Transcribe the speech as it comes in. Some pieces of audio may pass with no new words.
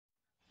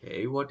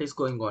Hey, what is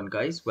going on,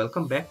 guys?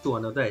 Welcome back to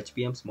another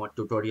HBMs Mod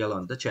tutorial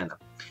on the channel.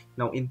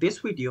 Now in this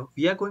video,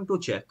 we are going to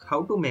check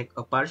how to make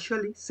a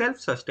partially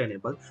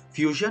self-sustainable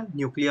fusion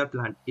nuclear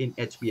plant in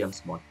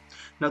HBMs Mod.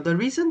 Now the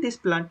reason this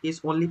plant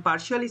is only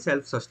partially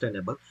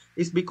self-sustainable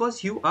is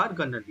because you are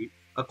gonna need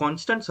a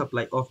constant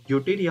supply of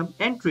deuterium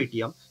and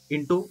tritium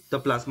into the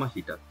plasma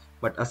heater.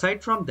 But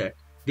aside from that,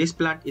 this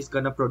plant is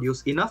gonna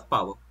produce enough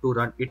power to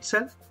run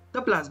itself,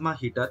 the plasma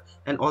heater,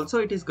 and also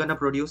it is gonna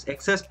produce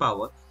excess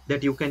power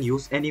that you can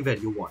use anywhere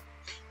you want.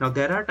 Now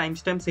there are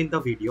timestamps in the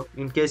video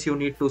in case you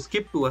need to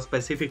skip to a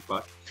specific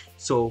part.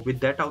 So with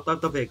that out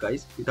of the way,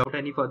 guys, without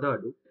any further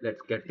ado, let's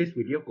get this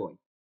video going.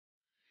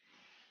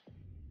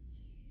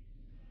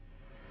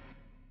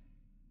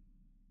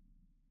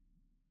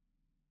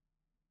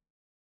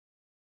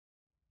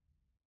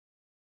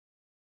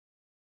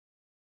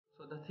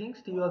 So the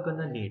things that you are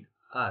gonna need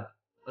are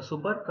a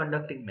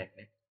superconducting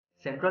magnet,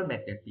 central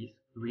magnet piece,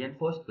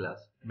 reinforced glass,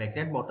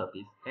 magnet motor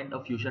piece, and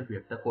a fusion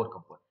reactor core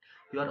component.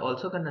 You are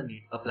also gonna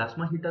need a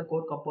plasma heater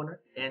core component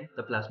and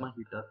the plasma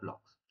heater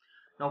blocks.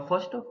 Now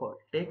first of all,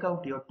 take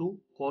out your two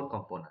core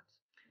components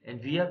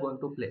and we are going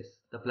to place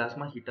the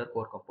plasma heater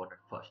core component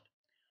first.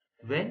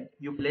 When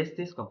you place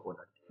this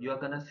component, you are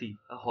gonna see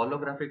a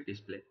holographic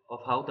display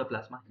of how the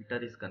plasma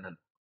heater is gonna look.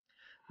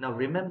 Now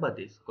remember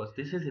this because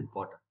this is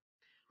important.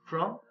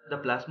 From the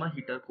plasma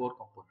heater core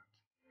components,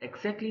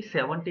 exactly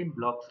 17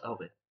 blocks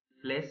away,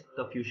 place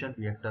the fusion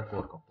reactor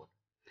core component.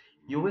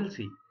 You will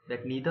see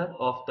that neither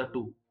of the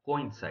two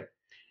coincide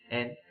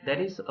and there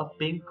is a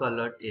pink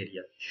colored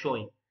area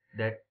showing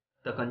that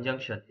the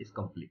conjunction is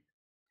complete.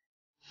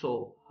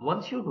 So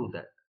once you do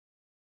that,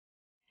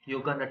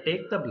 you're gonna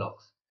take the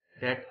blocks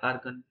that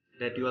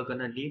you are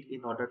gonna need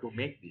in order to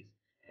make this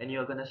and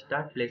you're gonna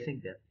start placing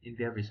them in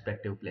their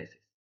respective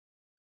places.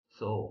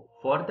 So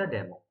for the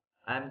demo,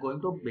 I am going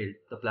to build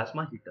the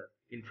plasma heater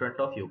in front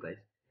of you guys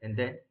and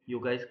then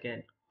you guys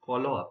can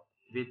follow up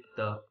with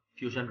the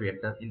fusion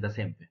reactor in the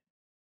same way.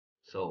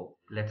 So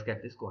let's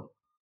get this going.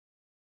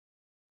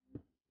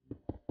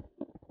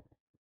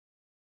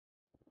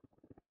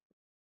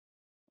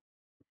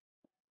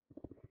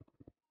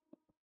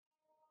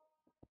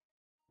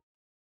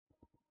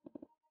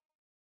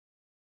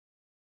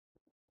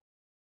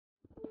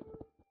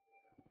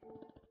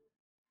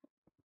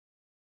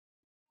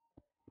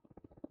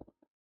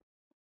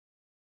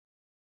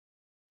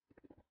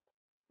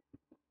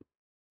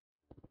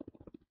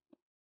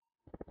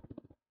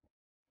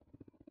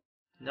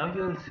 Now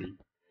you will see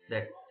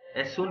that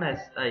as soon as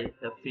I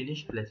have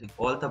finished placing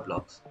all the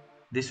blocks,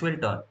 this will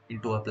turn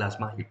into a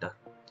plasma heater.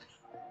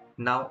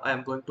 Now I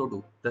am going to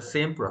do the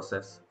same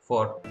process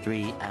for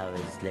 3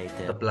 hours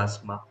later. the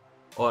plasma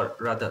or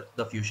rather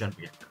the fusion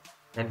reactor.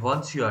 And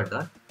once you are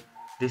done,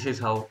 this is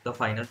how the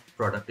final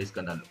product is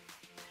gonna look.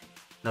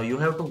 Now you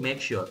have to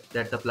make sure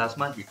that the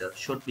plasma heater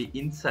should be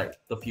inside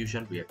the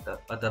fusion reactor,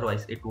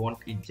 otherwise it won't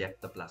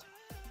inject the plasma.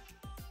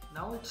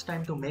 Now it's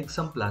time to make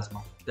some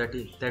plasma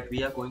that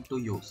we are going to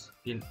use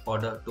in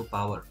order to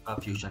power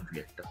our fusion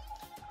reactor.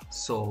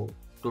 So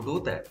to do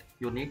that,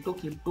 you need to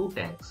keep two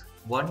tanks.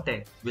 One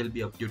tank will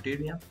be of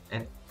deuterium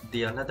and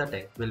the another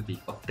tank will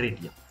be of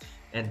tritium.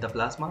 And the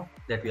plasma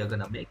that we are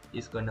gonna make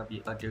is gonna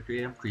be a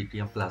deuterium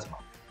tritium plasma.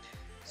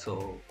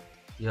 So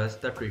here's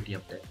the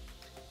tritium tank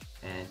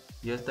and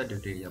here's the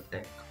deuterium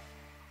tank.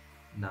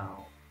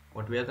 Now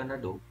what we are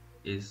gonna do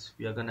is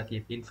we are gonna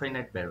keep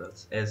infinite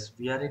barrels as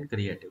we are in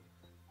creative,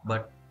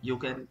 but you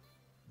can,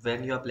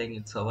 when you are playing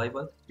in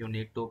survival, you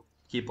need to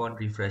keep on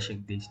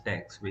refreshing these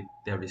tanks with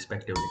their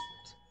respective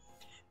liquids.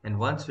 And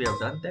once we have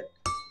done that,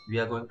 we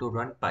are going to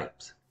run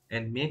pipes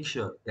and make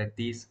sure that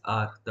these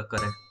are the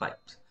correct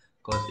pipes,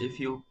 because if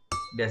you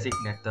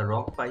designate the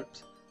wrong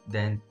pipes,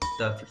 then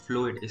the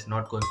fluid is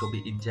not going to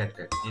be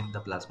injected in the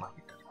plasma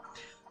heater.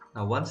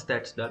 Now once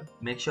that's done,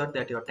 make sure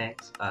that your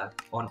tanks are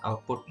on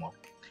output mode,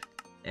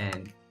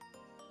 and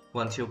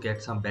once you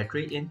get some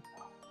battery in,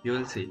 you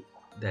will see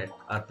that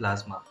our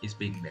plasma is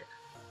being made.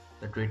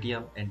 The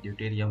tritium and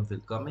deuterium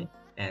will come in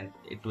and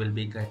it will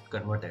be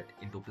converted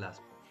into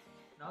plasma.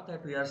 Now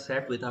that we are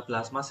set with our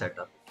plasma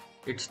setup,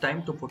 it's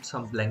time to put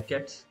some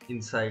blankets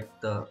inside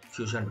the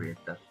fusion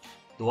reactor.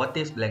 What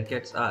these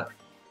blankets are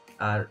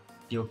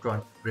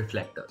neutron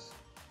reflectors.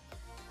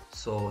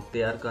 So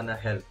they are gonna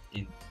help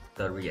in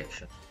the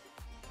reaction.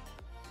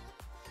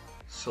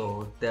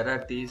 So there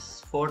are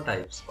these 4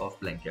 types of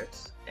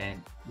blankets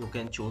and you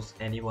can choose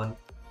any one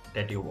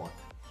that you want.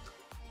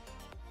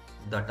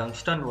 The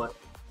tungsten one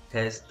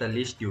has the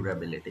least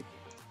durability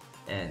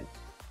and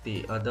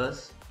the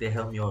others, they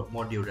have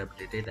more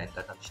durability than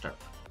the tungsten.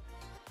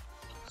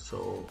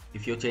 So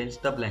if you change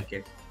the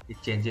blanket, it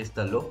changes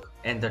the look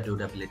and the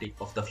durability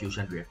of the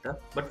fusion reactor,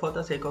 but for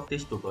the sake of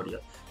this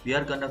tutorial, we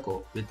are gonna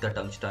go with the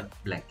tungsten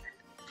blanket.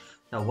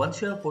 Now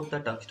once you have put the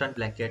tungsten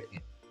blanket in,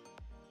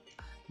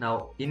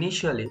 now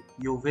initially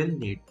you will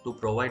need to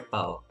provide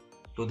power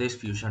to this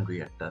fusion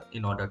reactor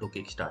in order to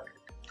kickstart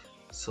it.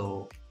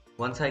 So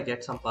once I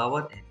get some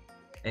power in,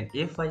 and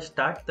if I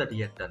start the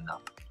reactor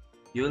now,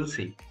 you will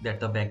see that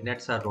the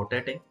magnets are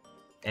rotating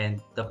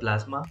and the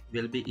plasma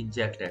will be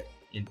injected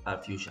in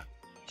our fusion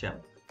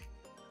chamber.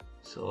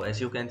 So as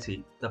you can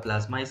see, the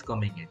plasma is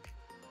coming in,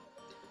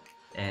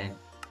 and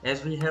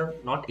as we have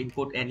not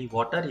input any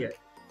water yet,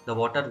 the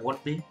water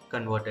won't be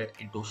converted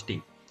into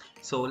steam.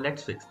 So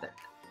let's fix that.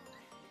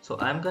 So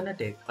I'm gonna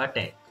take a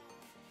tank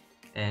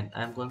and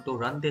I'm going to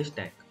run this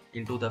tank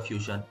into the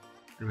fusion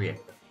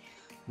reactor.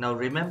 Now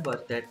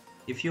remember that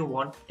if you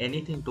want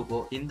anything to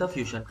go in the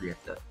fusion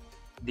reactor,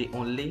 the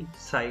only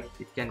side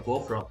it can go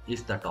from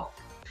is the top.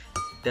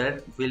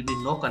 There will be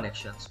no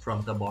connections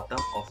from the bottom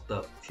of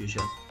the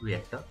fusion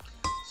reactor.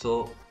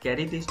 So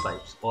carry these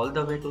pipes all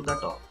the way to the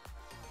top,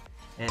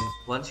 and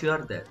once you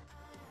are there,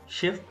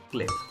 shift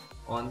click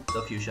on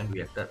the fusion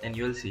reactor and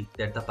you will see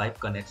that the pipe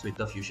connects with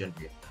the fusion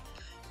reactor,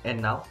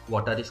 and now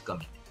water is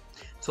coming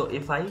in. So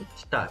if I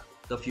start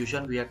the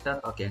fusion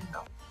reactor again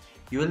now,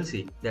 you will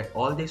see that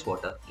all this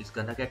water is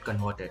gonna get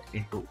converted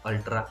into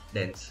ultra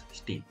dense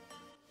steam.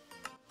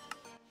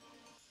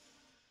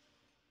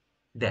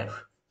 There.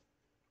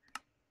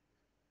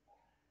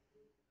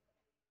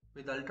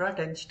 With ultra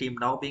dense steam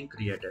now being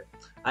created,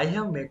 I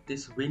have made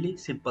this really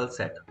simple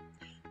setup.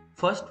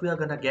 First we are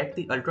gonna get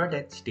the ultra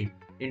dense steam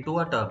into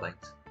our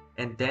turbines,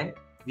 and then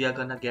we are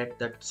gonna get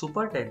that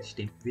super dense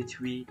steam which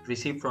we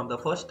received from the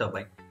first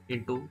turbine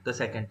into the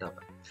second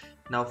turbine.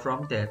 Now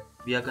from there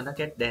we are gonna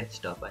get dense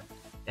turbine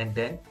and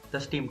then the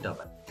steam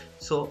turbine.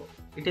 So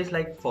it is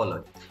like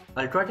following.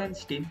 Ultra dense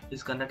steam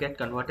is gonna get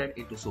converted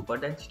into super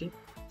dense steam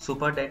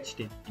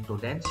into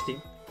dense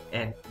steam,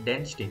 and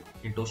dense steam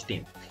into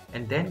steam.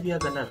 And then we are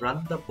gonna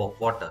run the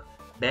water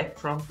back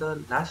from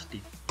the last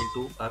steam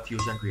into a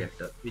fusion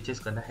reactor, which is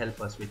gonna help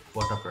us with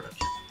water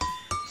production.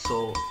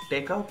 So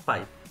take out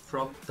pipe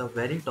from the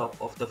very top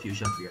of the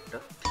fusion reactor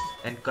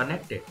and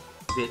connect it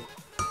with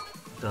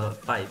the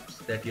pipes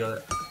that you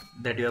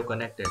have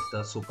connected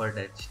the super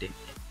dense steam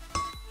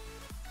in,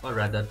 or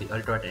rather the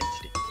ultra dense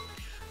steam.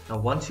 Now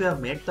once you have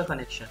made the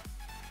connection,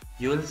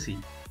 you will see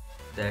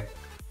that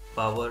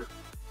power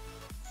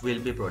will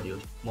be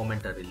produced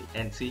momentarily,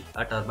 and see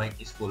a turbine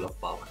is full of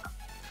power now.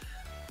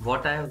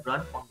 What I have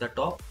run on the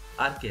top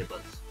are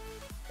cables,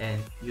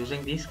 and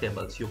using these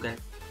cables you can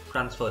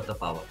transfer the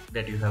power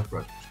that you have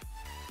produced.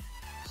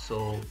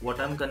 So what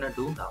I'm gonna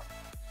do now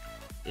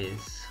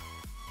is,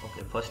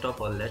 okay, first of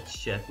all let's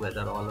check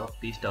whether all of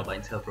these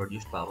turbines have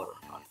produced power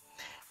or not.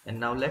 And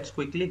now let's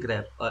quickly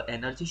grab an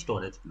energy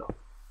storage block,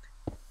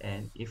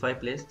 and if I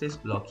place this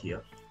block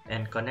here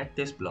and connect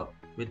this block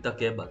with the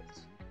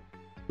cables,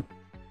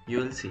 you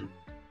will see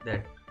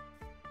that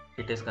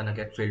it is gonna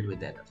get filled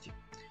with energy.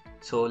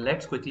 So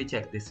let's quickly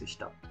check this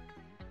system.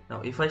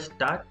 Now if I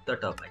start the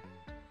turbine,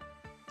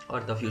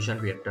 or the fusion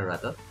reactor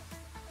rather,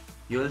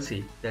 you will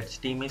see that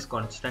steam is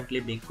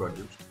constantly being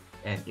produced,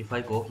 and if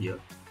I go here,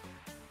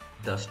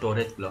 the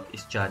storage block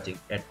is charging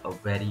at a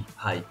very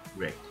high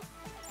rate.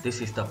 This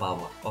is the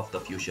power of the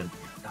fusion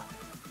reactor.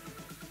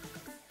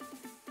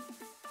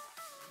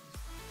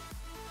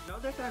 Now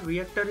that our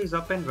reactor is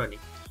up and running,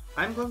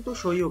 I'm going to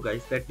show you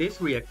guys that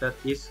this reactor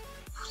is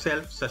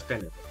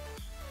self-sustainable.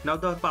 Now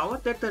the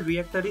power that the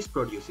reactor is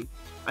producing,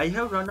 I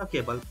have run a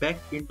cable back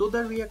into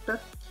the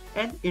reactor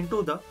and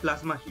into the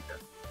plasma heater.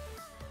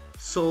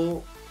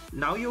 So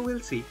now you will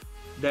see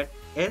that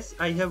as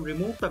I have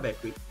removed the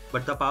battery,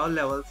 but the power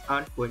levels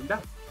aren't going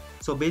down.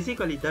 So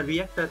basically the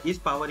reactor is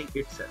powering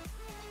itself.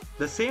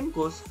 The same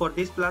goes for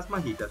this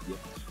plasma heater here.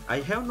 I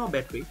have no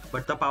battery,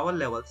 but the power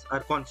levels are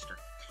constant.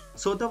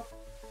 So the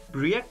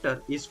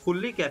reactor is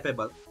fully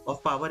capable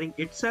of powering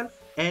itself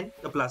and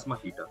the plasma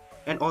heater,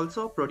 and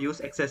also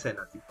produce excess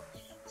energy.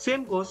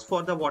 Same goes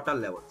for the water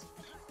levels.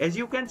 As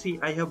you can see,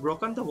 I have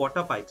broken the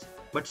water pipes,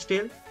 but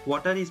still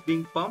water is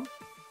being pumped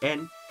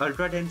and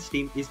ultra dense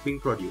steam is being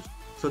produced.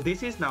 So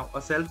this is now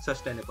a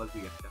self-sustainable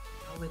reactor.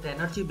 Now with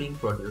energy being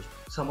produced,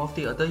 some of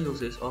the other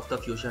uses of the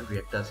fusion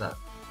reactors are,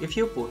 if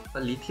you put a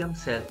lithium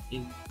cell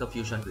in the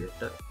fusion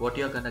reactor, what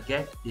you're gonna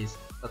get is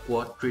a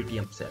quad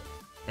tritium cell.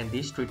 And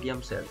these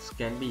tritium cells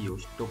can be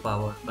used to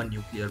power a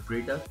nuclear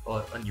breeder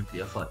or a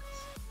nuclear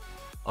furnace.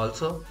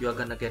 Also, you are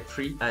gonna get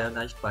free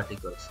ionized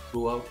particles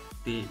throughout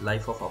the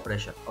life of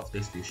operation of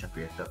this fusion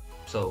reactor.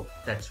 So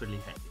that's really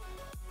handy.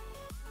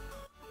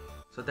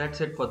 So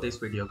that's it for this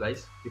video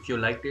guys. If you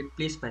liked it,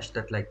 please smash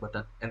that like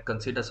button and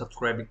consider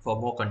subscribing for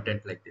more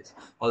content like this.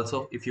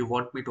 Also, if you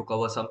want me to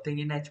cover something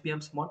in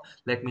HBMs Mod,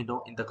 let me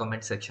know in the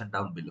comment section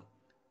down below.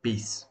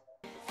 Peace.